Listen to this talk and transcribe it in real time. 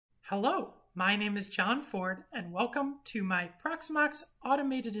Hello, my name is John Ford, and welcome to my Proxmox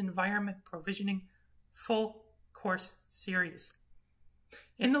Automated Environment Provisioning full course series.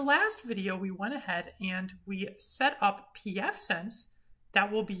 In the last video, we went ahead and we set up pfSense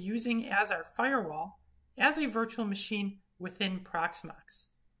that we'll be using as our firewall as a virtual machine within Proxmox.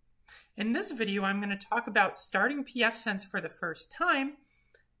 In this video, I'm going to talk about starting pfSense for the first time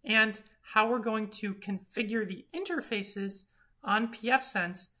and how we're going to configure the interfaces on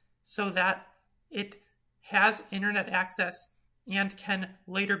pfSense so that it has internet access and can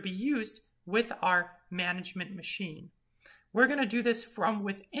later be used with our management machine. We're going to do this from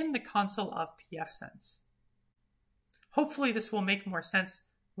within the console of pfSense. Hopefully this will make more sense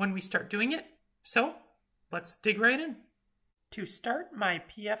when we start doing it, so let's dig right in. To start my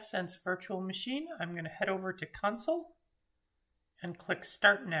pfSense virtual machine, I'm going to head over to Console and click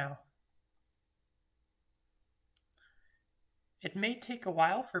Start Now. It may take a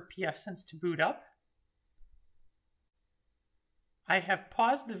while for pfSense to boot up. I have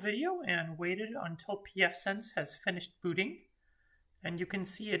paused the video and waited until pfSense has finished booting, and you can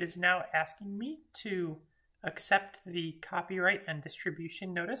see it is now asking me to accept the copyright and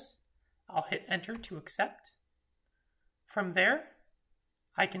distribution notice. I'll hit Enter to accept. From there,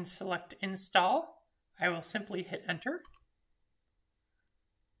 I can select Install. I will simply hit Enter.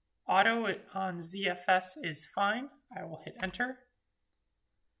 Auto on ZFS is fine. I will hit Enter.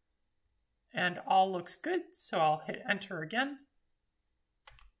 And all looks good, so I'll hit Enter again.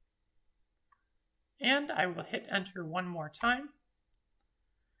 And I will hit Enter one more time.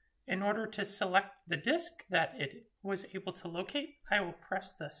 In order to select the disk that it was able to locate, I will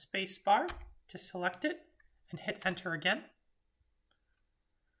press the space bar to select it and hit Enter again.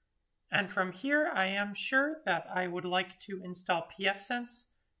 And from here, I am sure that I would like to install pfSense,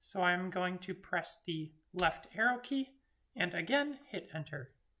 so I'm going to press the left arrow key and again hit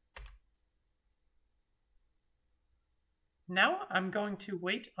Enter. Now I'm going to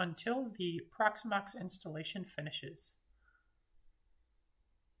wait until the Proxmox installation finishes.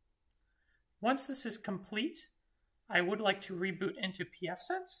 Once this is complete, I would like to reboot into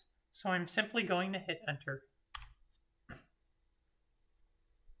pfSense, so I'm simply going to hit Enter.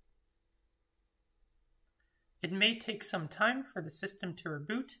 It may take some time for the system to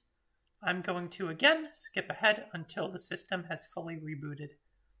reboot. I'm going to again skip ahead until the system has fully rebooted.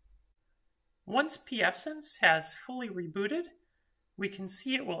 Once pfSense has fully rebooted, we can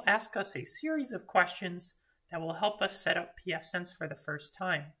see it will ask us a series of questions that will help us set up pfSense for the first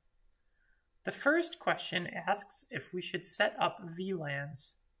time. The first question asks if we should set up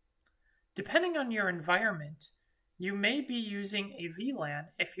VLANs. Depending on your environment, you may be using a VLAN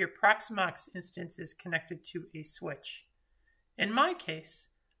if your Proxmox instance is connected to a switch. In my case,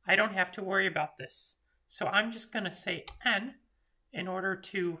 I don't have to worry about this, so I'm just going to say N in order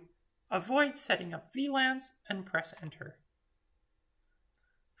to avoid setting up VLANs and press Enter.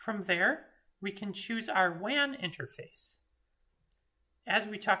 From there, we can choose our WAN interface. As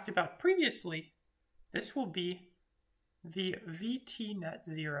we talked about previously, this will be the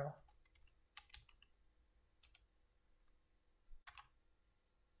VTnet0.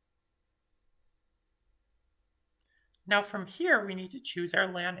 Now from here, we need to choose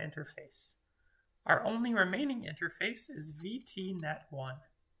our LAN interface. Our only remaining interface is VTnet1.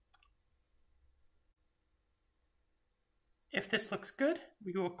 If this looks good,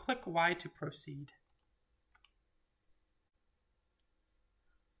 we will click Y to proceed.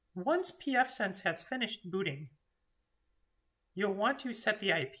 Once pfSense has finished booting, you'll want to set the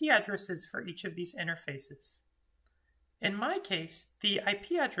IP addresses for each of these interfaces. In my case, the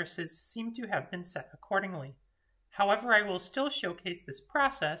IP addresses seem to have been set accordingly. However, I will still showcase this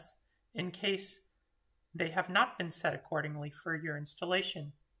process in case they have not been set accordingly for your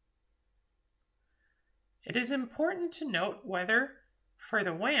installation. It is important to note whether, for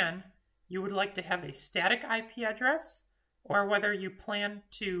the WAN, you would like to have a static IP address or whether you plan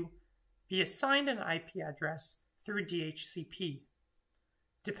to be assigned an IP address through DHCP.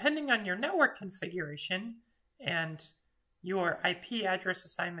 Depending on your network configuration and your IP address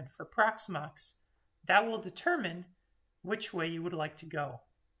assignment for Proxmox, that will determine which way you would like to go.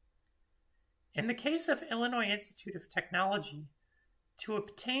 In the case of Illinois Institute of Technology, to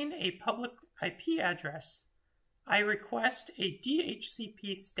obtain a public IP address, I request a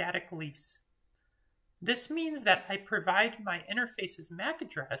DHCP static lease. This means that I provide my interface's MAC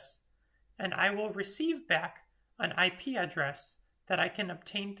address, and I will receive back an IP address that I can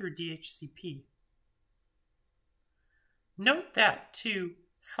obtain through DHCP. Note that to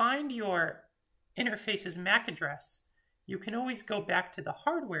find your interface's MAC address, you can always go back to the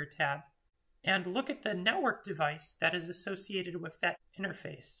Hardware tab and look at the network device that is associated with that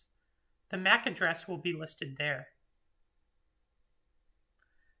interface. the MAC address will be listed there.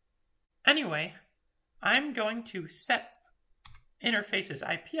 Anyway, I'm going to set interface's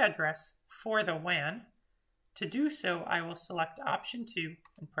IP address for the WAN. To do so, I will select option 2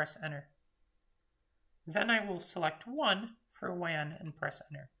 and press enter. Then I will select 1 for WAN and press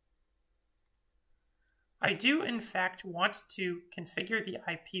enter. I do in fact want to configure the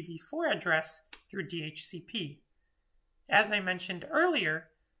IPv4 address through DHCP. As I mentioned earlier,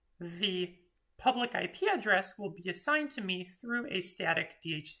 the public IP address will be assigned to me through a static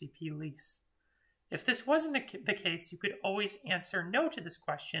DHCP lease. If this wasn't the case, you could always answer no to this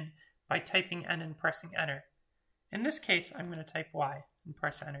question by typing N and pressing enter. In this case, I'm going to type Y and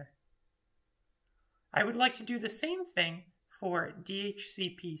press enter. I would like to do the same thing for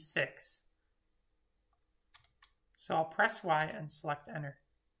DHCP 6. So I'll press Y and select enter.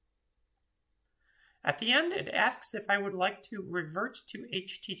 At the end, it asks if I would like to revert to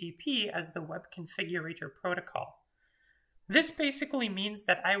HTTP as the web configurator protocol. This basically means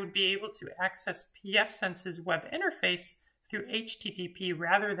that I would be able to access pfSense's web interface through HTTP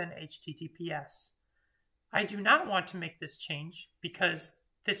rather than HTTPS. I do not want to make this change because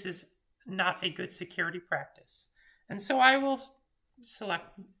this is not a good security practice. And so I will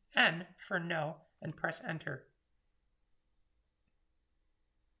select N for no and press enter.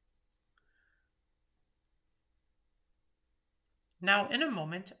 Now, in a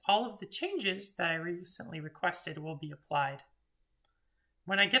moment, all of the changes that I recently requested will be applied.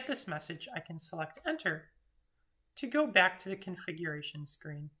 When I get this message, I can select Enter to go back to the configuration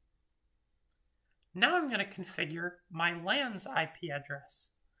screen. Now I'm going to configure my LAN's IP address.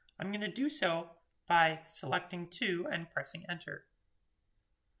 I'm going to do so by selecting 2 and pressing Enter.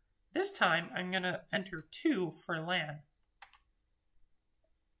 This time, I'm going to enter 2 for LAN.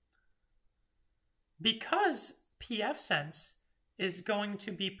 Because pfSense is going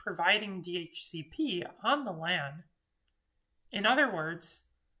to be providing DHCP on the LAN. In other words,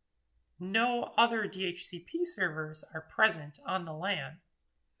 no other DHCP servers are present on the LAN.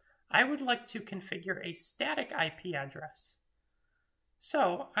 I would like to configure a static IP address.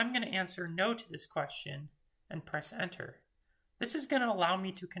 So I'm going to answer no to this question and press enter. This is going to allow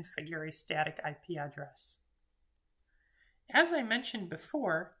me to configure a static IP address. As I mentioned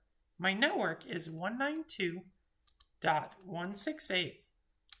before, my network is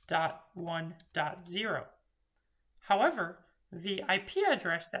 192.168.1.0. However, the IP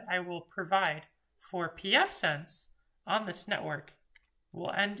address that I will provide for pfSense on this network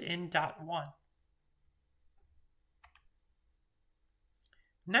will end in .1.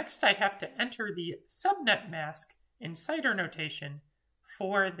 Next, I have to enter the subnet mask in CIDR notation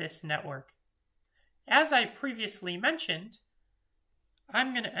for this network. As I previously mentioned,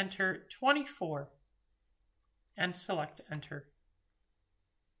 I'm going to enter 24 and select enter.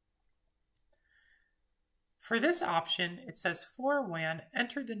 For this option, it says for WAN,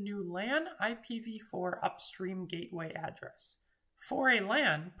 enter the new LAN IPv4 upstream gateway address. For a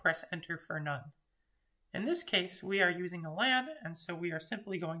LAN, press enter for none. In this case, we are using a LAN, and so we are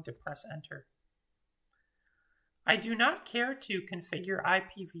simply going to press enter. I do not care to configure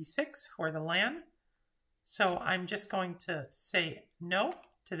IPv6 for the LAN, so I'm just going to say no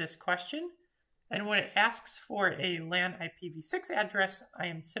to this question. And when it asks for a LAN IPv6 address, I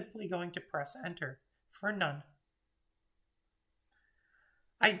am simply going to press enter for none.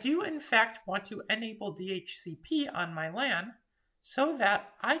 I do in fact want to enable DHCP on my LAN so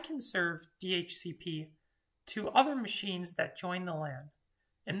that I can serve DHCP to other machines that join the LAN.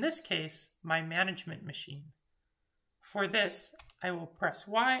 In this case, my management machine. For this, I will press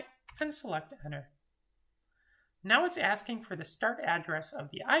Y and select enter. Now it's asking for the start address of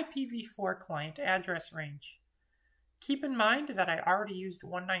the IPv4 client address range. Keep in mind that I already used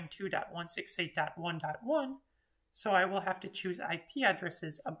 192.168.1.1, so I will have to choose IP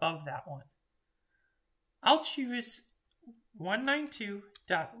addresses above that one. I'll choose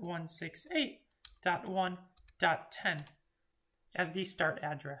 192.168.1.10 as the start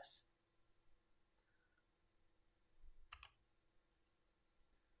address.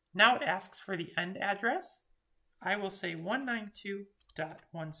 Now it asks for the end address. I will say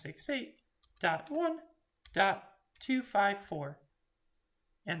 192.168.1.254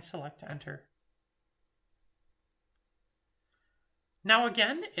 and select enter. Now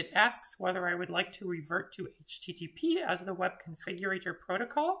again, it asks whether I would like to revert to HTTP as the web configurator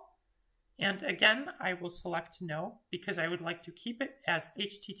protocol. And again, I will select no because I would like to keep it as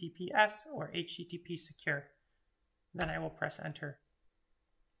HTTPS or HTTP secure. Then I will press enter.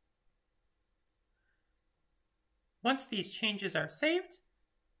 Once these changes are saved,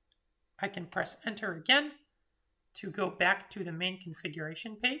 I can press enter again to go back to the main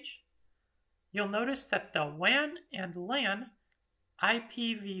configuration page. you'll notice that the WAN and LAN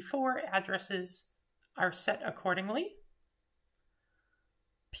IPv4 addresses are set accordingly.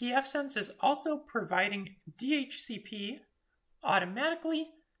 pfSense is also providing DHCP automatically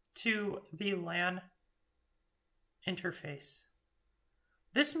to the LAN interface.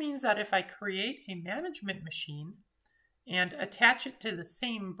 This means that if I create a management machine and attach it to the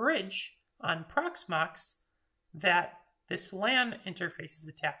same bridge on Proxmox that this LAN interface is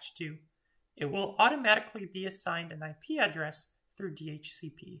attached to, it will automatically be assigned an IP address through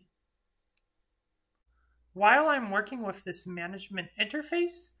DHCP. While I'm working with this management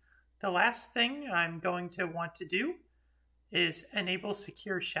interface, the last thing I'm going to want to do is enable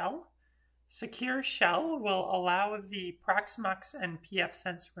Secure Shell. Secure Shell will allow the Proxmox and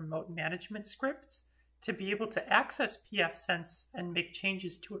pfSense remote management scripts to be able to access pfSense and make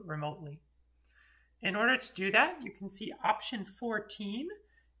changes to it remotely. In order to do that, you can see option 14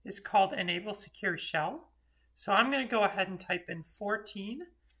 is called Enable Secure Shell. So I'm going to go ahead and type in 14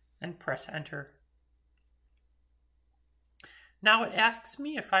 and press enter. Now it asks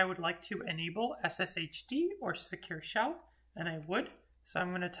me if I would like to enable SSHD or Secure Shell, and I would. So I'm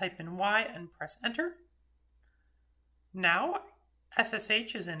going to type in Y and press enter. Now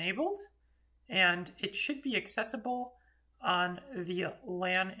SSH is enabled and it should be accessible on the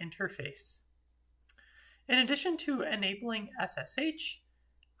LAN interface. In addition to enabling SSH,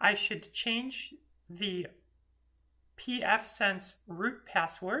 I should change the pfSense root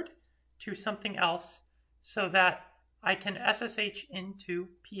password to something else so that I can SSH into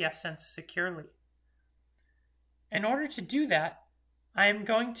pfSense securely. In order to do that, I am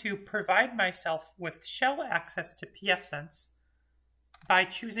going to provide myself with shell access to pfSense by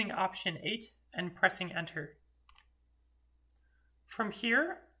choosing option 8 and pressing enter. From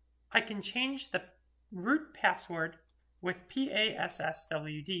here, I can change the root password with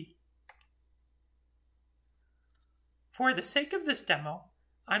PASSWD. For the sake of this demo,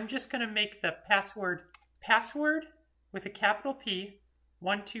 I'm just going to make the password password with a capital P,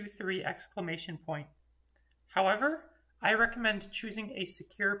 123 exclamation point. However, I recommend choosing a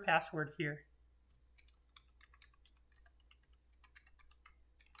secure password here.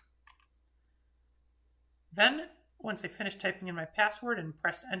 Then, once I finish typing in my password and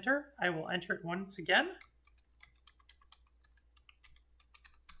press enter, I will enter it once again.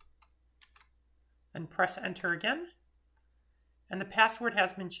 Then press enter again. And the password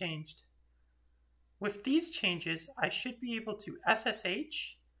has been changed. With these changes, I should be able to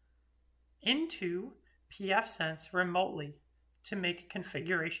SSH into pfSense remotely to make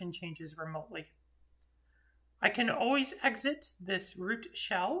configuration changes remotely. I can always exit this root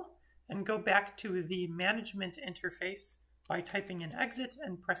shell and go back to the management interface by typing in exit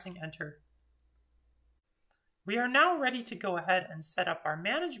and pressing enter. We are now ready to go ahead and set up our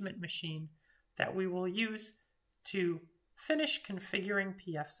management machine that we will use to finish configuring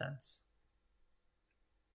pfSense.